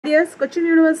Yes, Cochin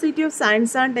University of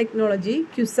Science and Technology,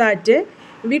 cusat,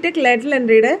 btech lateral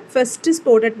entry first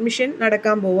sport admission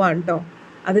നടക്കാൻ പോവാണ് ട്ടോ.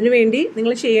 അതിനുവേണ്ടി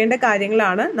നിങ്ങൾ ചെയ്യേണ്ട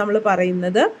കാര്യങ്ങളാണ് നമ്മൾ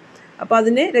പറയുന്നത്. അപ്പോൾ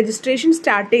അതിനെ രജിസ്ട്രേഷൻ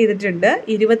സ്റ്റാർട്ട് ചെയ്തിട്ടുണ്ട്.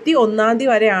 21-ാം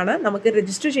തീയതി വരെയാണ് നമുക്ക്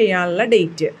രജിസ്റ്റർ ചെയ്യാനുള്ള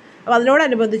ഡേറ്റ്. അപ്പോൾ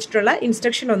അതിനോടനുബന്ധിച്ചിട്ടുള്ള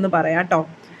ഇൻസ്ട്രക്ഷൻ ഒന്ന് പറയാം ട്ടോ.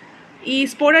 ഈ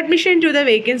sport admission to the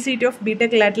vacant seat of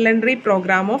btech lateral entry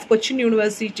program of Cochin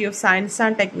University of Science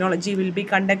and Technology will be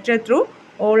conducted through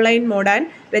online mode and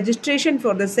registration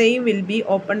for the same will be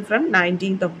open from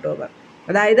 19th October.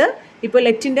 അതായത് ഇപ്പോൾ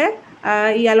ലെറ്റിൻ്റെ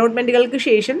ഈ അലോട്ട്മെൻറ്റുകൾക്ക്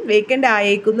ശേഷം vacant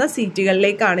ആയേക്കുന്ന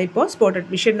സീറ്റുകളിലേക്കാണ് ഇപ്പോൾ spot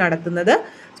admission നടത്തുന്നത്.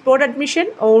 Spot admission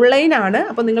ഓൺലൈനാണ്.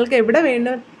 അപ്പോൾ നിങ്ങൾക്ക് എവിടെ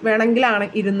വേണമെങ്കിലാണ്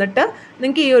ഇരുന്നിട്ട്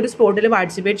നിങ്ങൾക്ക് ഈ ഒരു സ്പോട്ടിൽ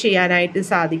പാർട്ടിസിപ്പേറ്റ് ചെയ്യാനായിട്ട്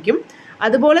സാധിക്കും.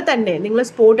 അതുപോലെ തന്നെ നിങ്ങൾ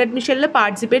സ്പോട്ട് അഡ്മിഷനിൽ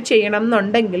പാർട്ടിസിപ്പേറ്റ് ചെയ്യണം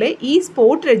എന്നുണ്ടെങ്കിൽ ഈ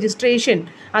സ്പോട്ട് രജിസ്ട്രേഷൻ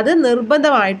അത്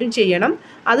നിർബന്ധമായിട്ടും ചെയ്യണം.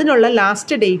 അതിനുള്ള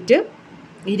ലാസ്റ്റ് ഡേറ്റ്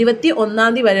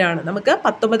 21-ാം തീയതി വരെയാണ്. നമുക്ക്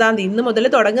 19-ാം തീയതി ഇന്ന് മുതൽ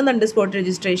തുടങ്ങുന്നുണ്ട് സ്പോട്ട്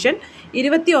രജിസ്ട്രേഷൻ.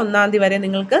 21-ാം തീയതി വരെ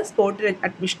നിങ്ങൾക്ക് സ്പോട്ട്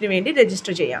അഡ്മിഷന് വേണ്ടി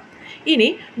രജിസ്റ്റർ ചെയ്യാം. ഇനി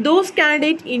those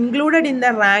candidate included in the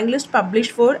rank list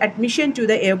publish for admission to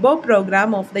the above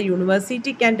programme of the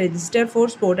university can register four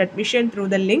spot admission through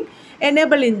the link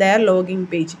enable in their login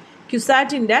page.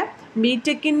 ക്യുസാറ്റിൻ്റെ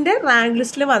ബിടെക്കിൻ്റെ rank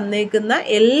ലിസ്റ്റിൽ വന്നേക്കുന്ന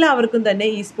എല്ലാവർക്കും തന്നെ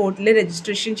ഈ സ്പോട്ടിൽ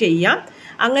registration ചെയ്യാം.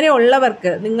 അങ്ങനെ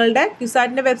ഉള്ളവർക്ക് നിങ്ങളുടെ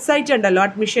ക്യുസാറ്റിൻ്റെ വെബ്സൈറ്റ് ഉണ്ടല്ലോ,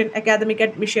 അഡ്മിഷൻ അക്കാദമിക്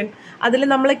അഡ്മിഷൻ, അതിൽ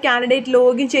നമ്മൾ കാൻഡിഡേറ്റ്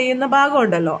ലോഗിൻ ചെയ്യുന്ന ഭാഗം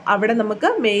ഉണ്ടല്ലോ, അവിടെ നമുക്ക്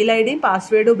മെയിൽ ഐ ഡിയും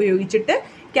പാസ്വേഡും ഉപയോഗിച്ചിട്ട്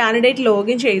കാൻഡിഡേറ്റ്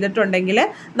ലോഗിൻ ചെയ്തിട്ടുണ്ടെങ്കിൽ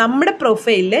നമ്മുടെ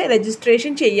പ്രൊഫൈലിൽ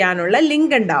രജിസ്ട്രേഷൻ ചെയ്യാനുള്ള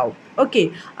ലിങ്ക് ഉണ്ടാവും. ഓക്കെ,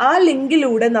 ആ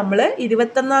ലിങ്കിലൂടെ നമ്മൾ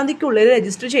 21-ാം തീയതിക്കുള്ളിൽ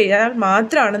രജിസ്റ്റർ ചെയ്താൽ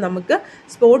മാത്രമാണ് നമുക്ക്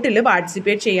സ്പോട്ടിൽ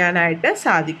പാർട്ടിസിപ്പേറ്റ് ചെയ്യാനായിട്ട്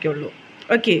സാധിക്കുള്ളൂ.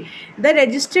 Okay, the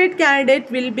registered candidate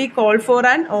will be called for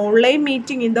an online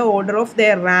meeting in the order of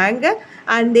their rank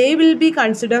and they will be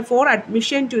considered for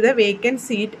admission to the vacant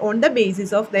seat on the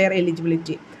basis of their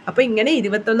eligibility. അപ്പോൾ ഇങ്ങനെ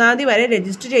 21-ാം തീയതി വരെ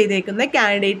register ചെയ്തേക്കുന്ന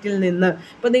കാൻഡിഡേറ്റിൽ നിന്ന്,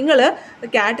 ഇപ്പോൾ നിങ്ങൾ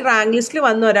കാറ്റ് rank ലിസ്റ്റിൽ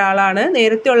വന്ന ഒരാളാണ്,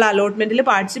 നേരത്തെയുള്ള അലോട്ട്മെൻറ്റിൽ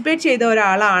പാർട്ടിസിപ്പേറ്റ് ചെയ്ത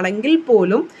ഒരാളാണെങ്കിൽ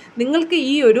പോലും നിങ്ങൾക്ക്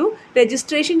ഈ ഒരു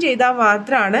രജിസ്ട്രേഷൻ ചെയ്താൽ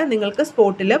മാത്രമാണ് നിങ്ങൾക്ക്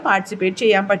സ്പോട്ടിൽ പാർട്ടിസിപ്പേറ്റ്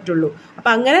ചെയ്യാൻ പറ്റുള്ളൂ.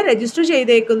 അപ്പോൾ അങ്ങനെ രജിസ്റ്റർ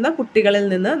ചെയ്തേക്കുന്ന കുട്ടികളിൽ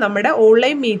നിന്ന് നമ്മുടെ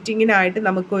ഓൺലൈൻ മീറ്റിങ്ങിനായിട്ട്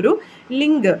നമുക്കൊരു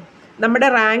ലിങ്ക്, നമ്മുടെ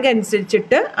റാങ്ക്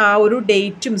അനുസരിച്ചിട്ട് ആ ഒരു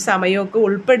ഡേറ്റും സമയവും ഒക്കെ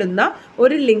ഉൾപ്പെടുന്ന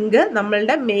ഒരു ലിങ്ക്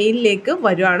നമ്മളുടെ മെയിലിലേക്ക്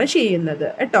വരുവാണ് ചെയ്യുന്നത്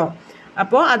കേട്ടോ.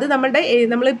 അപ്പോൾ അത്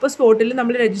നമ്മളിപ്പോൾ സ്പോട്ടിൽ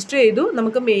നമ്മൾ രജിസ്റ്റർ ചെയ്തു,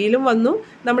 നമുക്ക് മെയിലും വന്നു,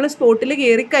 നമ്മൾ സ്പോട്ടിൽ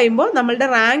കയറി കഴിയുമ്പോൾ നമ്മളുടെ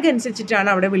റാങ്ക് അനുസരിച്ചിട്ടാണ്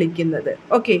അവിടെ വിളിക്കുന്നത്.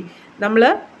 ഓക്കെ, നമ്മൾ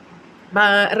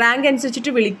റാങ്ക്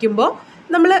അനുസരിച്ചിട്ട് വിളിക്കുമ്പോൾ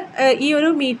നമ്മൾ ഈ ഒരു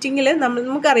മീറ്റിങ്ങിൽ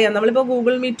നമുക്കറിയാം, നമ്മളിപ്പോൾ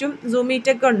ഗൂഗിൾ മീറ്റും സൂം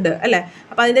മീറ്റൊക്കെ ഉണ്ട് അല്ലേ.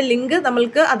 അപ്പോൾ അതിൻ്റെ ലിങ്ക്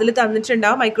നമ്മൾക്ക് അതിൽ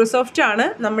തന്നിട്ടുണ്ടാവും. മൈക്രോസോഫ്റ്റ് ആണ്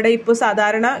നമ്മുടെ ഇപ്പോൾ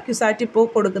സാധാരണ ക്യുസാറ്റ് ഇപ്പോൾ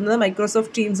കൊടുക്കുന്നത്,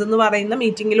 മൈക്രോസോഫ്റ്റ് ടീംസ് എന്ന് പറയുന്ന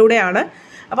മീറ്റിങ്ങിലൂടെയാണ്.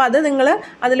 അപ്പോൾ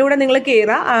അതിലൂടെ നിങ്ങൾ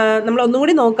കയറുക. നമ്മൾ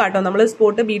ഒന്നുകൂടി നോക്കാം കേട്ടോ, നമ്മൾ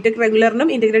സ്പോട്ട് ബിടെക് റെഗുലറിനും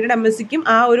ഇൻറ്റഗ്രേറ്റഡ് MSCക്കും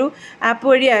ആ ഒരു ആപ്പ്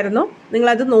വഴിയായിരുന്നു.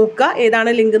 നിങ്ങളത് നോക്കുക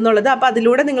ഏതാണ് ലിങ്ക് എന്നുള്ളത്. അപ്പോൾ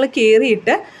അതിലൂടെ നിങ്ങൾ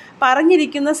കയറിയിട്ട്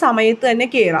പറഞ്ഞിരിക്കുന്ന സമയത്ത് തന്നെ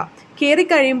കയറി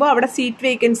കഴിയുമ്പോൾ അവിടെ സീറ്റ്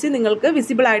വേക്കൻസി നിങ്ങൾക്ക്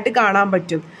വിസിബിളായിട്ട് കാണാൻ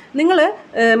പറ്റും. നിങ്ങൾ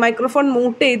മൈക്രോഫോൺ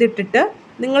മ്യൂട്ട് ചെയ്തിട്ടിട്ട്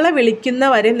നിങ്ങളെ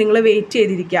വിളിക്കുന്നവരെ നിങ്ങൾ വെയിറ്റ്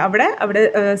ചെയ്തിരിക്കുക. അവിടെ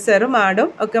സെറും മാഡും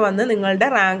ഒക്കെ വന്ന് നിങ്ങളുടെ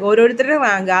റാങ്ക്, ഓരോരുത്തരുടെ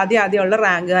റാങ്ക് ആദ്യമുള്ള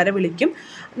റാങ്കുകാരെ വിളിക്കും.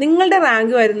 നിങ്ങളുടെ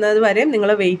റാങ്ക് വരുന്നത് വരെ നിങ്ങൾ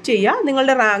വെയിറ്റ് ചെയ്യുക.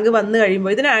 നിങ്ങളുടെ റാങ്ക് വന്നു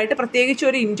കഴിയുമ്പോൾ ഇതിനായിട്ട് പ്രത്യേകിച്ച്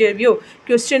ഒരു ഇൻ്റർവ്യൂ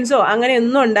ക്വസ്റ്റ്യൻസോ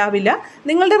അങ്ങനെയൊന്നും ഉണ്ടാവില്ല.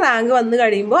 നിങ്ങളുടെ റാങ്ക് വന്നു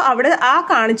കഴിയുമ്പോൾ അവിടെ ആ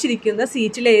കാണിച്ചിരിക്കുന്ന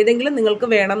സീറ്റിൽ ഏതെങ്കിലും നിങ്ങൾക്ക്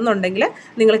വേണം എന്നുണ്ടെങ്കിൽ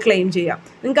നിങ്ങൾ ക്ലെയിം ചെയ്യാം.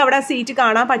 നിങ്ങൾക്ക് അവിടെ ആ സീറ്റ്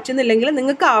കാണാൻ പറ്റുന്നില്ലെങ്കിൽ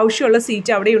നിങ്ങൾക്ക് ആവശ്യമുള്ള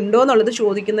സീറ്റ് അവിടെ ഉണ്ടോ എന്നുള്ളത്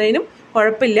ചോദിക്കുന്നതിനും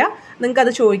കുഴപ്പമില്ല, നിങ്ങൾക്കത്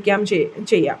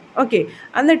ചെയ്യാം. ഓക്കെ,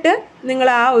 എന്നിട്ട് നിങ്ങൾ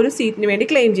ആ ഒരു സീറ്റിന് വേണ്ടി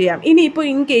ക്ലെയിം ചെയ്യാം. ഇനിയിപ്പോൾ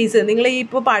ഇൻ കേസ് നിങ്ങൾ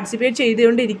ഇപ്പോൾ പാർട്ടിസിപ്പേറ്റ്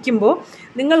ചെയ്തുകൊണ്ടിരിക്കുമ്പോൾ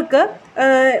നിങ്ങൾക്ക്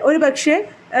ഒരു പക്ഷേ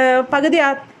പകുതി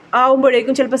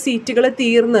ആവുമ്പോഴേക്കും ചിലപ്പോൾ സീറ്റുകൾ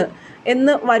തീർന്ന്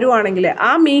എന്ന് വരുവാണെങ്കിൽ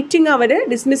ആ മീറ്റിംഗ് അവർ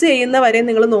ഡിസ്മിസ് ചെയ്യുന്നവരെ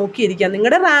നിങ്ങൾ നോക്കിയിരിക്കുക.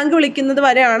 നിങ്ങളുടെ റാങ്ക് വിളിക്കുന്നത്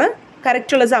വരെയാണ്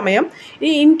കറക്റ്റുള്ള സമയം.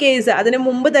 ഇൻ കേസ് അതിന്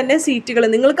മുമ്പ് തന്നെ സീറ്റുകൾ,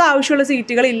 നിങ്ങൾക്ക് ആവശ്യമുള്ള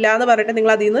സീറ്റുകൾ ഇല്ല എന്ന് പറഞ്ഞിട്ട്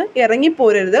നിങ്ങൾ അതിൽ നിന്ന്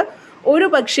ഇറങ്ങിപ്പോരരുത്. ഒരു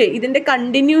പക്ഷേ ഇതിൻ്റെ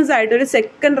കണ്ടിന്യൂസ് ആയിട്ട് ഒരു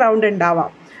സെക്കൻഡ് റൗണ്ട് ഉണ്ടാവാം.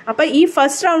 അപ്പോൾ ഈ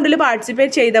ഫസ്റ്റ് റൗണ്ടിൽ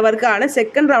പാർട്ടിസിപ്പേറ്റ് ചെയ്തവർക്കാണ്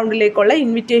സെക്കൻഡ് റൗണ്ടിലേക്കുള്ള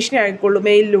ഇൻവിറ്റേഷൻ ആയിക്കോളൂ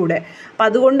മെയിലിലൂടെ. അപ്പോൾ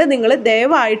അതുകൊണ്ട് നിങ്ങൾ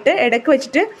ദയവായിട്ട് ഇടയ്ക്ക്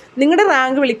വെച്ചിട്ട് നിങ്ങളുടെ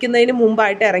റാങ്ക് വിളിക്കുന്നതിന്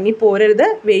മുമ്പായിട്ട് ഇറങ്ങി പോരരുത്,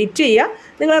 വെയിറ്റ് ചെയ്യുക.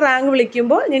 നിങ്ങൾ റാങ്ക്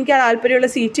വിളിക്കുമ്പോൾ എനിക്ക് താല്പര്യമുള്ള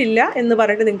സീറ്റ് ഇല്ല എന്ന്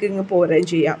പറഞ്ഞിട്ട് നിങ്ങൾക്ക് ഇങ്ങ് പോരുകയും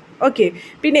ചെയ്യാം. ഓക്കെ,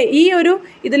 പിന്നെ ഈ ഒരു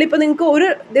ഇതിലിപ്പോൾ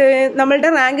നിങ്ങൾക്ക്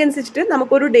നമ്മളുടെ റാങ്ക് അനുസരിച്ചിട്ട്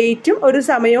നമുക്കൊരു ഡേറ്റും ഒരു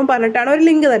സമയവും പറഞ്ഞിട്ടാണ് ഒരു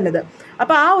ലിങ്ക് തന്നത്.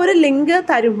 അപ്പോൾ ആ ഒരു ലിങ്ക്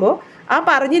തരുമ്പോൾ ആ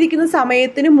പറഞ്ഞിരിക്കുന്ന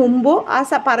സമയത്തിന് മുമ്പോ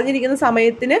പറഞ്ഞിരിക്കുന്ന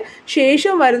സമയത്തിന്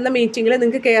ശേഷം വരുന്ന മീറ്റിങ്ങിൽ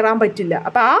നിങ്ങൾക്ക് കയറാൻ പറ്റില്ല.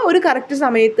 അപ്പോൾ ആ ഒരു കറക്റ്റ്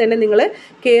സമയത്ത് തന്നെ നിങ്ങൾ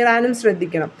കയറാനും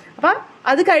ശ്രദ്ധിക്കണം. അപ്പോൾ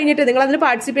അത് കഴിഞ്ഞിട്ട് നിങ്ങൾ അതിൽ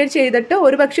പാർട്ടിസിപ്പേറ്റ് ചെയ്തിട്ട്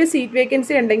ഒരു പക്ഷേ സീറ്റ്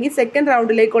വേക്കൻസി ഉണ്ടെങ്കിൽ സെക്കൻഡ്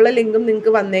റൗണ്ടിലേക്കുള്ള ലിങ്കും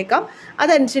നിങ്ങൾക്ക് വന്നേക്കാം.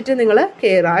 അതനുസരിച്ചിട്ട് നിങ്ങൾ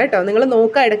കയറുക കേട്ടോ. നിങ്ങൾ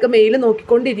നോക്കുക, ഇടയ്ക്ക് മെയിൽ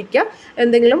നോക്കിക്കൊണ്ടിരിക്കുക,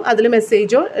 എന്തെങ്കിലും അതിൽ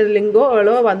മെസ്സേജോ ലിങ്കോ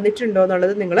വന്നിട്ടുണ്ടോ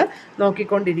എന്നുള്ളത് നിങ്ങൾ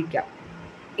നോക്കിക്കൊണ്ടിരിക്കുക.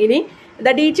 ഇനി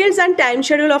the details and time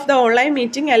schedule of the online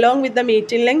meeting along with the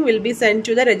meeting link will be sent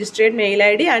to the registered mail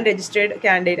ID and registered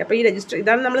candidate. അപ്പോൾ ഈ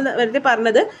ഇതാണ് നമ്മൾ വെറുതെ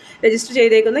പറഞ്ഞത്, രജിസ്റ്റർ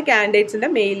ചെയ്തേക്കുന്ന കാൻഡിഡേറ്റ്സിൻ്റെ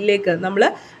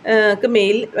മെയിലിലേക്ക്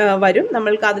മെയിൽ വരും.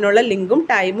 നമ്മൾക്ക് അതിനുള്ള ലിങ്കും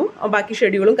ടൈമും ബാക്കി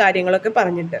ഷെഡ്യൂളും കാര്യങ്ങളൊക്കെ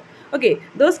പറഞ്ഞിട്ട്. Okay,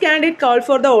 those candidate call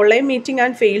for the online meeting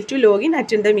and fail to login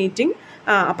attend the meeting.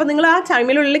 അപ്പോൾ നിങ്ങൾ ആ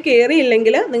ടൈമിനുള്ളിൽ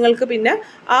കയറിയില്ലെങ്കിൽ നിങ്ങൾക്ക് പിന്നെ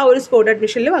ആ ഒരു സ്പോട്ട്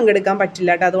അഡ്മിഷനിൽ പങ്കെടുക്കാൻ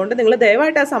പറ്റില്ല കേട്ടോ. അതുകൊണ്ട് നിങ്ങൾ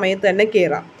ദയവായിട്ട് ആ സമയത്ത് തന്നെ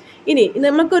കയറാം. ഇനി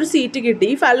നമുക്കൊരു സീറ്റ് കിട്ടി.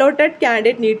 If allotted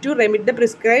candidate need to remit the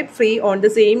prescribe free on the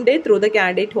same day through the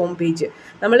candidate home page.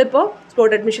 നമ്മളിപ്പോൾ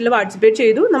സ്പോട്ട് അഡ്മിഷനിൽ പാർട്ടിസിപ്പേറ്റ്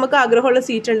ചെയ്തു, നമുക്ക് ആഗ്രഹമുള്ള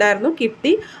സീറ്റ് ഉണ്ടായിരുന്നു,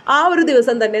 കിട്ടി. ആ ഒരു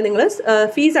ദിവസം തന്നെ നിങ്ങൾ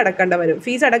ഫീസ് അടക്കേണ്ട വരും.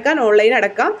 ഫീസ് അടക്കാൻ ഓൺലൈൻ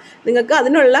അടക്കാം. നിങ്ങൾക്ക്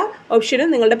അതിനുള്ള ഓപ്ഷനും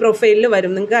നിങ്ങളുടെ പ്രൊഫൈലിൽ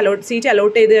വരും. നിങ്ങൾക്ക് സീറ്റ്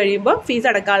അലോട്ട് ചെയ്ത് കഴിയുമ്പോൾ ഫീസ്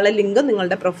അടക്കാനുള്ള ലിങ്ക്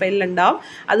നിങ്ങളുടെ പ്രൊഫൈലിൽ ഉണ്ടാവും.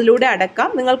 അതിലൂടെ അടക്കാം.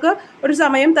 നിങ്ങൾക്ക് ഒരു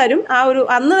സമയം തരും, ആ ഒരു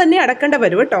അന്ന് തന്നെ അടക്കേണ്ട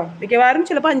വരും കേട്ടോ. മിക്കവാറും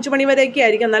ചിലപ്പോൾ 5 മണി വരെയൊക്കെ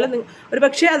ആയിരിക്കും. എന്നാലും ഒരു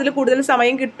പക്ഷേ അതിൽ കൂടുതൽ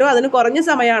സമയം കിട്ടുമോ, അതിന് കുറഞ്ഞ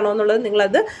സമയമാണോ എന്നുള്ളത്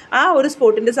നിങ്ങളത് ആ ഒരു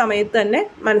സ്പോട്ടിൻ്റെ സമയത്ത് തന്നെ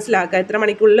മനസ്സിലാക്കുക, എത്ര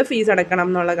മണിക്കുള്ളിൽ ഫീസ് അടക്കണം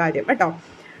എന്നുള്ള കാര്യം കേട്ടോ.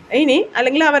 ഇനി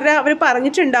അല്ലെങ്കിൽ അവർ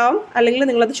പറഞ്ഞിട്ടുണ്ടാവും, അല്ലെങ്കിൽ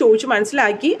നിങ്ങളത് ചോദിച്ച്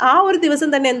മനസ്സിലാക്കി ആ ഒരു ദിവസം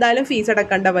തന്നെ എന്തായാലും ഫീസ്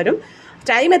അടക്കേണ്ട വരും.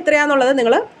 ടൈം എത്രയാണെന്നുള്ളത്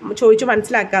നിങ്ങൾ ചോദിച്ച്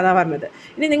മനസ്സിലാക്കാന്നാണ് പറഞ്ഞത്.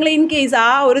 ഇനി നിങ്ങൾ ഇൻ കേസ്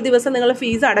ആ ഒരു ദിവസം നിങ്ങൾ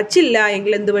ഫീസ് അടച്ചില്ല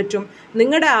എങ്കിൽ എന്ത് പറ്റും?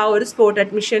 നിങ്ങളുടെ ആ ഒരു സ്പോട്ട്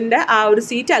അഡ്മിഷൻ്റെ ആ ഒരു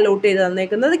സീറ്റ് അലോട്ട് ചെയ്ത്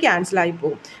തന്നേക്കുന്നത് ക്യാൻസലായി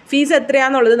പോകും. ഫീസ്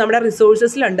എത്രയാണെന്നുള്ളത് നമ്മുടെ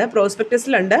റിസോഴ്സസിലുണ്ട്,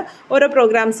 പ്രോസ്പെക്ടസിലുണ്ട്. ഓരോ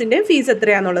പ്രോഗ്രാംസിൻ്റെയും ഫീസ്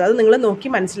എത്രയാണെന്നുള്ളത് അത് നിങ്ങൾ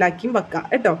നോക്കി മനസ്സിലാക്കിയും വെക്കുക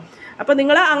കേട്ടോ. അപ്പോൾ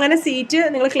നിങ്ങൾ അങ്ങനെ സീറ്റ്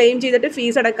നിങ്ങൾ ക്ലെയിം ചെയ്തിട്ട്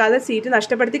ഫീസ് അടക്കാതെ സീറ്റ്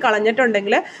നഷ്ടപ്പെടുത്തി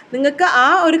കളഞ്ഞിട്ടുണ്ടെങ്കിൽ നിങ്ങൾക്ക് ആ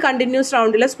ഒരു കണ്ടിന്യൂസ്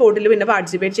റൗണ്ടിലെ സ്പോട്ടിൽ പിന്നെ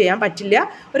പാർട്ടിസിപ്പേറ്റ് ചെയ്യാൻ പറ്റില്ല.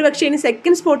 ഒരു പക്ഷേ ഇനി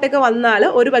സെക്കൻഡ് സ്പോട്ടൊക്കെ വന്നാൽ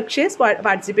ഒരു പക്ഷേ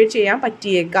പാർട്ടിസിപ്പേറ്റ് ചെയ്യാൻ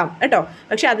പറ്റിയേക്കാം കേട്ടോ.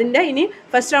 പക്ഷേ അതിൻ്റെ ഇനി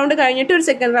ഫസ്റ്റ് റൗണ്ട് കഴിഞ്ഞിട്ട് ഒരു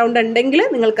സെക്കൻഡ് റൗണ്ട് ഉണ്ടെങ്കിൽ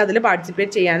നിങ്ങൾക്ക് അതിൽ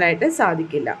പാർട്ടിസിപ്പേറ്റ് ചെയ്യാനായിട്ട്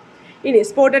സാധിക്കില്ല. ഇനി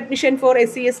spot admission for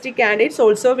SC/ST candidates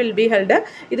also will be held.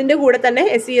 ഇതിൻ്റെ കൂടെ തന്നെ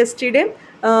SC/STയുടെയും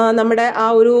നമ്മുടെ ആ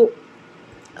ഒരു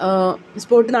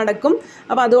സ്പോട്ട് നടക്കും.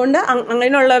 അപ്പോൾ അതുകൊണ്ട്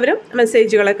അങ്ങനെയുള്ളവരും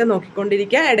മെസ്സേജുകളൊക്കെ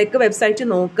നോക്കിക്കൊണ്ടിരിക്കുക, ഇടയ്ക്ക് വെബ്സൈറ്റ്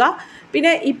നോക്കുക.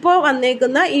 പിന്നെ ഇപ്പോൾ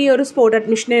വന്നേക്കുന്ന ഈ ഒരു സ്പോട്ട്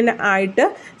അഡ്മിഷന് ആയിട്ട്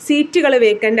സീറ്റുകൾ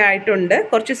വേക്കൻ്റ് ആയിട്ടുണ്ട്.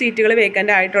 കുറച്ച് സീറ്റുകൾ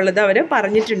വേക്കൻ്റ് ആയിട്ടുള്ളത് അവർ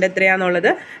പറഞ്ഞിട്ടുണ്ട്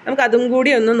എത്രയാണെന്നുള്ളത്. നമുക്ക് അതും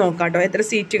കൂടി ഒന്ന് നോക്കാം കേട്ടോ, എത്ര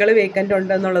സീറ്റുകൾ വേക്കൻ്റ്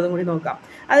ഉണ്ടെന്നുള്ളതും കൂടി നോക്കാം.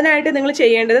 അതിനായിട്ട് നിങ്ങൾ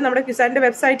ചെയ്യേണ്ടത്, നമ്മുടെ ക്യുസാറ്റിൻ്റെ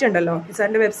വെബ്സൈറ്റ് ഉണ്ടല്ലോ,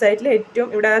 ക്യുസാറ്റിൻ്റെ വെബ്സൈറ്റിൽ ഏറ്റവും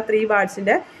ഇവിടെ 3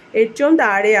 ബാർസിൻ്റെ ഏറ്റവും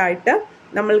താഴെയായിട്ട്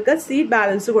നമ്മൾക്ക് സീറ്റ്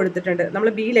ബാലൻസ് കൊടുത്തിട്ടുണ്ട്. നമ്മൾ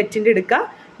ബിലെറ്റിൻ്റെ എടുക്കുക.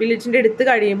 ബിലെറ്റിൻ്റെ എടുത്ത്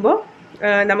കഴിയുമ്പോൾ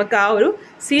നമുക്ക് ആ ഒരു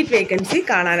സീറ്റ് വേക്കൻസി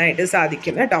കാണാനായിട്ട്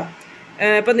സാധിക്കും കേട്ടോ.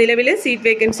 ഇപ്പോൾ നിലവിൽ സീറ്റ്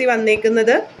വേക്കൻസി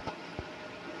വന്നേക്കുന്നത്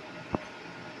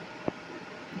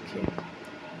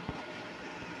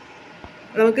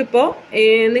നമുക്കിപ്പോൾ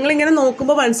നിങ്ങളിങ്ങനെ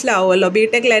നോക്കുമ്പോൾ മനസ്സിലാവുമല്ലോ,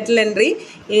 BTech lateral entry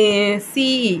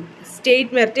CE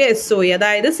state merit SOE,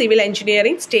 അതായത് സിവിൽ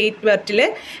എഞ്ചിനീയറിംഗ് സ്റ്റേറ്റ് മെറിറ്റിൽ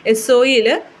SOEയിൽ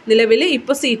നിലവിൽ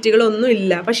ഇപ്പോൾ സീറ്റുകളൊന്നും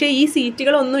ഇല്ല. പക്ഷേ ഈ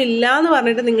സീറ്റുകളൊന്നും ഇല്ല എന്ന്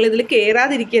പറഞ്ഞിട്ട് നിങ്ങളിതിൽ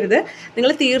കയറാതിരിക്കരുത്.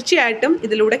 നിങ്ങൾ തീർച്ചയായിട്ടും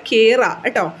ഇതിലൂടെ കയറുക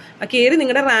കേട്ടോ. കയറി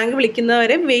നിങ്ങളുടെ റാങ്ക്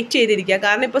വിളിക്കുന്നവരെ വെയിറ്റ് ചെയ്തിരിക്കുക.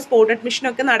 കാരണം ഇപ്പോൾ സ്പോട്ട്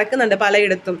അഡ്മിഷനൊക്കെ നടക്കുന്നുണ്ട്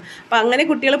പലയിടത്തും. അപ്പോൾ അങ്ങനെ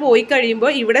കുട്ടികൾ പോയി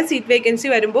കഴിയുമ്പോൾ ഇവിടെ സീറ്റ് വേക്കൻസി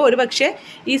വരുമ്പോൾ ഒരു പക്ഷേ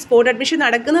ഈ സ്പോട്ട് അഡ്മിഷൻ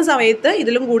നടക്കുന്ന സമയത്ത്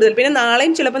ഇതിലും കൂടുതൽ, പിന്നെ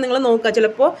നാളെയും ചിലപ്പോൾ നിങ്ങൾ നോക്കുക,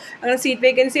 ചിലപ്പോൾ അങ്ങനെ സീറ്റ്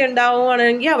വേക്കൻസി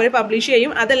ഉണ്ടാവുകയാണെങ്കിൽ അവർ പബ്ലിഷ്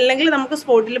ചെയ്യും. അതല്ലെങ്കിൽ നമുക്ക്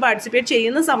സ്പോട്ടിൽ പാർട്ടിസിപ്പേറ്റ്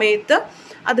ചെയ്യുന്ന സമയത്ത്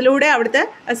അതിലൂടെ അവിടുത്തെ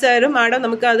സാറും മാഡം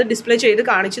നമുക്ക് അത് ഡിസ്പ്ലേ ചെയ്ത്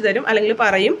കാണിച്ചു തരും, അല്ലെങ്കിൽ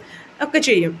പറയും ഒക്കെ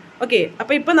ചെയ്യും. ഓക്കെ,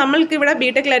 അപ്പോൾ ഇപ്പോൾ നമ്മൾക്ക് ഇവിടെ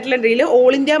BTech lateral എൻട്രിയിൽ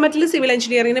all India മെറിറ്റിൽ civil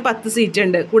എഞ്ചിനീയറിംഗിന് 10 seat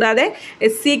ഉണ്ട്. കൂടാതെ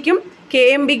SCക്കും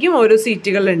KMBക്കും ഓരോ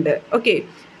സീറ്റുകളുണ്ട്. ഓക്കെ,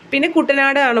 പിന്നെ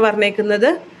കുട്ടനാട് ആണ് പറഞ്ഞേക്കുന്നത്.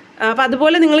 അപ്പോൾ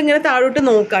അതുപോലെ നിങ്ങളിങ്ങനെ താഴോട്ട്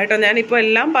നോക്കുക കേട്ടോ. ഞാനിപ്പോൾ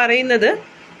എല്ലാം പറയുന്നത്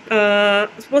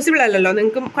പോസിബിൾ അല്ലല്ലോ,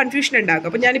 നിങ്ങൾക്ക് കൺഫ്യൂഷൻ ഉണ്ടാക്കും.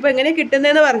 അപ്പോൾ ഞാനിപ്പോൾ എങ്ങനെ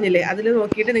കിട്ടുന്നതെന്ന് പറഞ്ഞില്ലേ, അതിൽ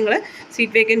നോക്കിയിട്ട് നിങ്ങൾ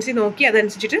സീറ്റ് വേക്കൻസി നോക്കി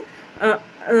അതനുസരിച്ചിട്ട്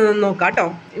നോക്കാം കേട്ടോ.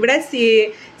 ഇവിടെ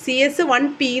CS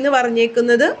 1P എന്ന്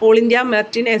പറഞ്ഞേക്കുന്നത് ഓൾ ഇന്ത്യ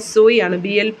മെറിറ്റിൻ SOE ആണ്.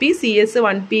 BLP CS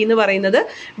 1P എന്ന് പറയുന്നത്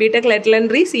BTech lateral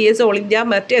entry CS all India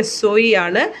merit SOE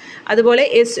ആണ്. അതുപോലെ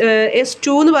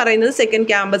S2 എന്ന് പറയുന്നത് സെക്കൻഡ്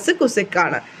ക്യാമ്പസ് കുസെക്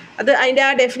ആണ്. അത് അതിൻ്റെ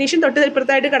ആ ഡെഫിനേഷൻ തൊട്ട്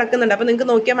ഇപ്പുറത്തായിട്ട് കിടക്കുന്നുണ്ട്. അപ്പോൾ നിങ്ങൾക്ക്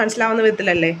നോക്കിയാൽ മനസ്സിലാവുന്ന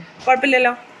വിധത്തിലല്ലേ.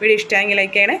 കുഴപ്പമില്ലല്ലോ. വീഡിയോ ഇഷ്ടമെങ്കിൽ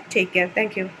ലൈക്ക് ചെയ്യണേ. Take care.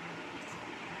 Thank you.